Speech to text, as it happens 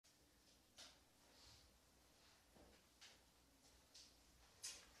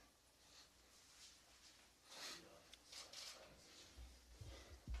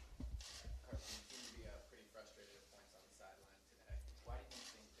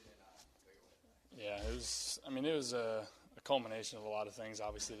it was a culmination of a lot of things,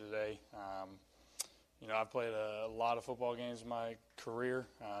 obviously, today. I've played a lot of football games in my career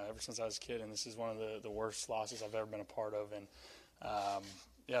ever since I was a kid, and this is one of the worst losses I've ever been a part of. And,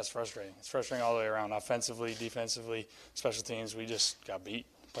 it's frustrating. It's frustrating all the way around, offensively, defensively, special teams. We just got beat.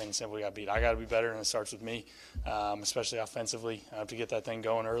 Plain and simple, we got beat. I got to be better, and it starts with me, especially offensively, to get that thing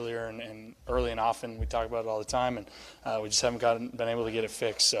going earlier and early and often. We talk about it all the time, and we just haven't been able to get it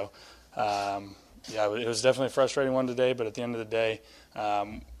fixed. So, it was definitely a frustrating one today, but at the end of the day,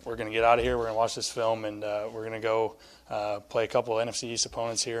 we're going to get out of here. We're going to watch this film, and we're going to go play a couple of NFC East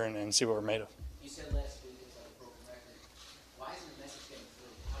opponents here and see what we're made of. You said last week it was like a broken record. Why isn't the message getting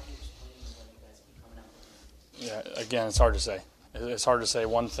through? How do you explain when you guys keep coming out with it? Yeah, again, it's hard to say. It's hard to say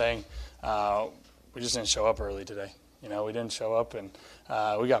one thing. We just didn't show up early today. We didn't show up, and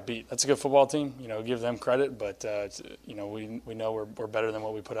we got beat. That's a good football team. Give them credit, but we know we're better than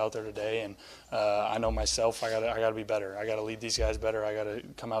what we put out there today. And I know myself. I got to be better. I got to lead these guys better. I got to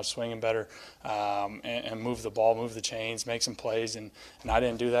come out swinging better, and move the ball, move the chains, make some plays. And I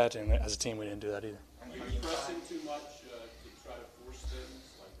didn't do that. And as a team, we didn't do that either. Are you pressing too much to try to force things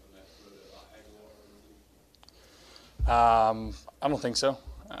like when that throw to Aguilar? I don't think so.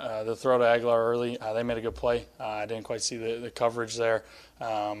 The throw to Aguilar early, they made a good play. I didn't quite see the coverage there.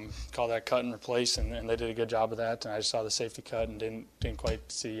 Call that cut and replace, and they did a good job of that. And I just saw the safety cut and didn't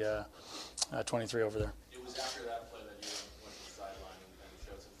quite see 23 over there. It was after that play that you went to the sideline and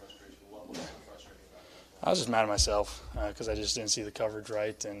showed some frustration. What was so frustrating about that play? I was just mad at myself because I just didn't see the coverage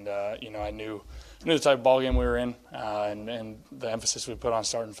right, and I knew the type of ball game we were in, and the emphasis we put on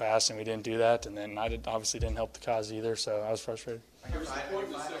starting fast, and we didn't do that. And then obviously didn't help the cause either, so I was frustrated. There was a point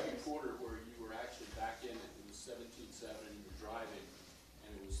in the second quarter where you were actually back in it. It was 17-7, and you were driving,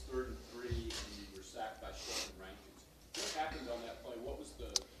 and it was 3rd and 3, and you were sacked by Sheldon Rankins. What happened on that play? What was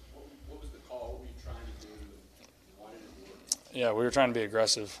the call? What were you trying to do, and why didn't it work? Yeah, we were trying to be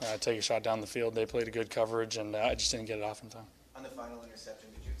aggressive, take a shot down the field. They played a good coverage, and I just didn't get it off in time. On the final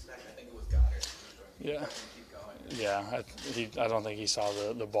interception, did you expect? I think it was Goddard. Yeah. Keep going. Yeah, I don't think he saw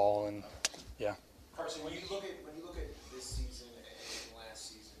the ball, and yeah. Carson, when you look at this season and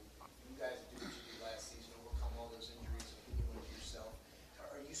last season, you guys did what you did last season, overcome all those injuries, and you went yourself.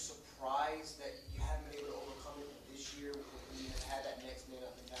 Are you surprised that you haven't been able to overcome it this year when you had that next man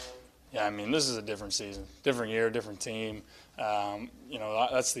up mentality? Yeah, this is a different season, different year, different team.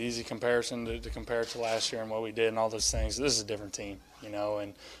 That's the easy comparison to compare it to last year and what we did and all those things. This is a different team,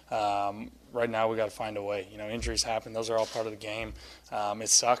 and right now we got to find a way. Injuries happen; those are all part of the game. It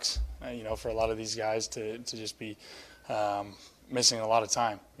sucks, for a lot of these guys to just be missing a lot of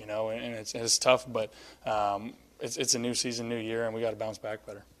time, and it's tough. But it's a new season, new year, and we got to bounce back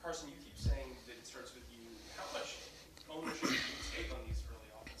better. Carson, you keep saying that it starts with you. How much ownership do you take on these early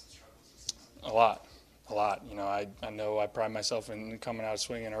offensive struggles this season? A lot. I know I pride myself in coming out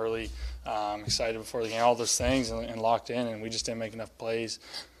swinging early, excited before the game, all those things, and locked in, and we just didn't make enough plays.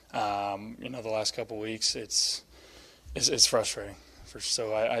 The last couple of weeks, it's frustrating.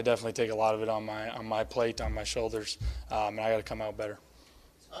 So I definitely take a lot of it on my plate, on my shoulders, and I got to come out better.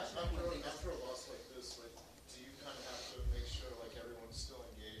 After a loss like this, do you kind of have to make sure everyone's still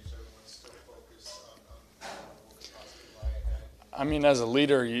engaged, everyone's still focused on what could possibly lie ahead? As a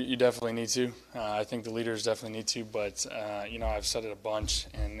leader, you definitely need to. I think the leaders definitely need to, but I've said it a bunch,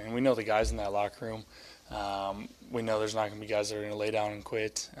 and we know the guys in that locker room. We know there's not going to be guys that are going to lay down and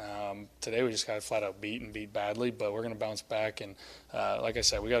quit. Today we just got flat out beat badly, but we're going to bounce back. And like I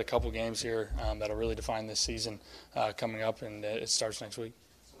said, we got a couple games here that'll really define this season coming up, and it starts next week.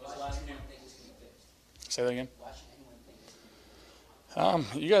 So what's the last thing is going to be fixed? Say that again? Why should anyone think it's going to be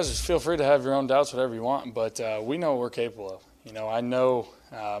fixed? You guys feel free to have your own doubts, whatever you want, but we know what we're capable of. I know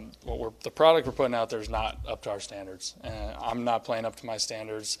the product we're putting out there is not up to our standards. I'm not playing up to my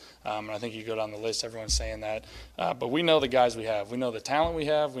standards, and I think you go down the list, everyone's saying that. But we know the guys we have. We know the talent we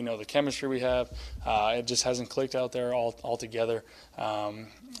have. We know the chemistry we have. It just hasn't clicked out there all together.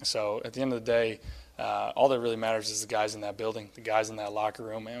 So at the end of the day, all that really matters is the guys in that building, the guys in that locker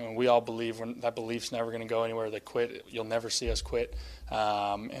room, and we all believe that belief's never going to go anywhere. They quit. You'll never see us quit,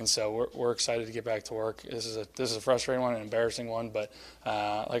 and so we're excited to get back to work. This is a frustrating one, an embarrassing one, but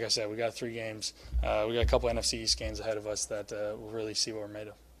like I said, we got 3 games. We got a couple NFC East games ahead of us that we'll really see what we're made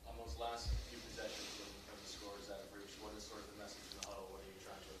of. On those last few possessions when the score is out of reach, what is sort of the message in the huddle? What are you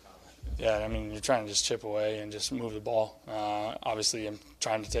trying to accomplish? Yeah, you're trying to just chip away and just move the ball. Obviously, I'm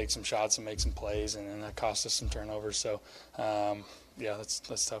trying to take some shots and make some plays, and that cost us some turnovers. So, that's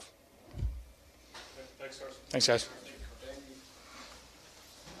tough. Thanks, Carson. Thanks, guys.